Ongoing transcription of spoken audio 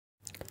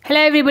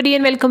Hello everybody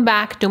and welcome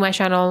back to my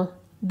channel.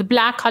 The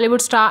Black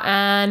Hollywood star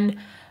and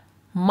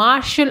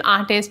martial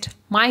artist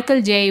Michael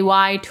J.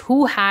 White,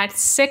 who had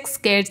 6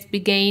 kids,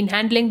 began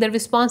handling the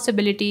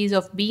responsibilities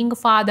of being a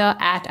father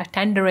at a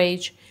tender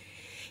age.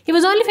 He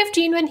was only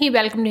 15 when he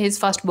welcomed his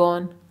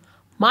firstborn.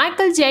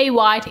 Michael J.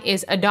 White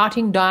is a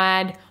doting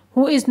dad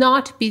who is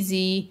not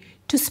busy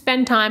to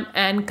spend time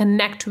and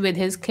connect with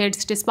his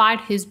kids despite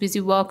his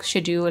busy work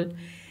schedule.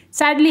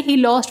 Sadly, he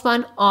lost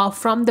one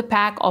from the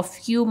pack a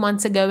few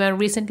months ago and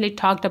recently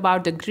talked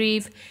about the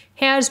grief.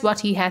 Here's what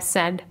he has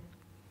said.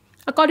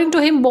 According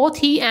to him, both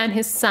he and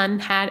his son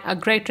had a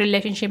great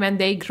relationship and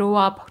they grew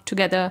up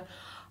together.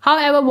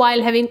 However,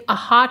 while having a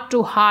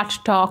heart-to-heart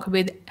talk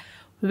with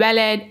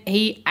Walid,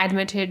 he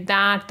admitted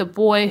that the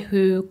boy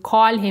who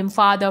called him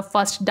father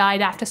first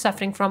died after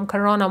suffering from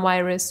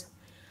coronavirus.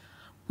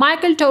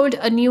 Michael told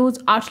a news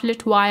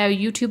outlet via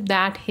YouTube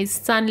that his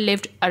son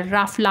lived a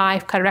rough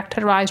life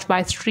characterized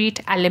by street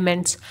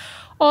elements.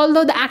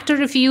 Although the actor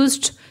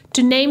refused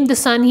to name the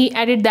son, he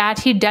added that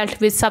he dealt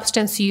with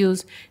substance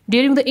use.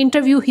 During the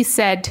interview, he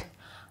said,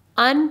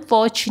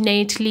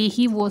 "Unfortunately,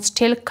 he was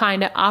still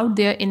kinda out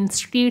there in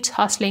streets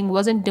hustling,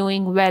 wasn't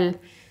doing well,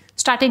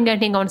 starting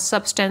getting on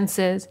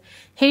substances.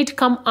 He'd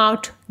come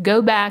out,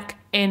 go back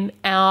in,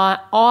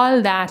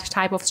 all that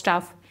type of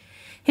stuff."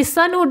 His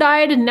son, who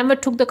died, never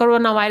took the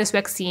coronavirus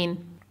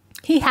vaccine.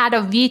 He had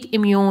a weak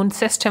immune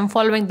system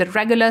following the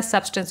regular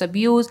substance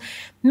abuse,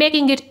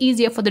 making it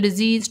easier for the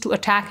disease to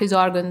attack his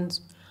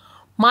organs.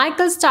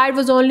 Michael's child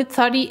was only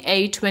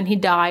 38 when he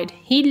died.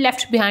 He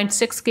left behind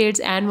 6 kids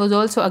and was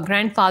also a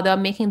grandfather,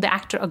 making the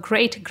actor a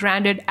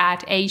great-granddad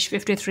at age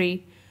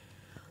 53.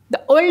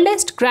 The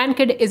oldest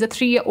grandkid is a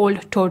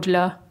 3-year-old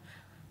toddler.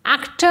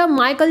 Actor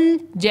Michael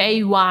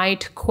J.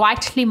 White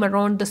quietly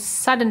mourned the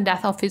sudden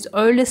death of his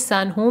oldest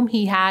son, whom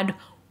he had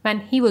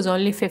when he was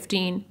only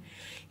 15.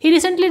 He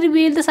recently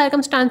revealed the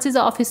circumstances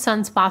of his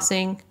son's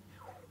passing.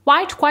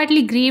 White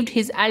quietly grieved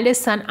his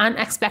eldest son's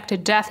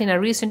unexpected death in a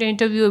recent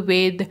interview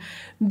with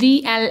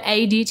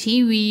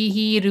VLAD-TV.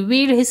 He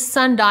revealed his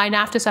son died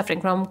after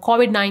suffering from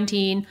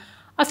COVID-19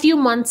 a few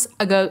months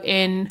ago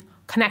in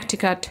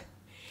Connecticut.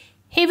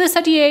 He was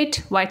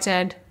 38, White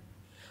said.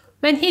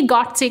 When he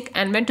got sick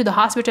and went to the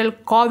hospital,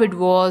 COVID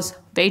was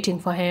waiting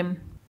for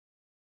him.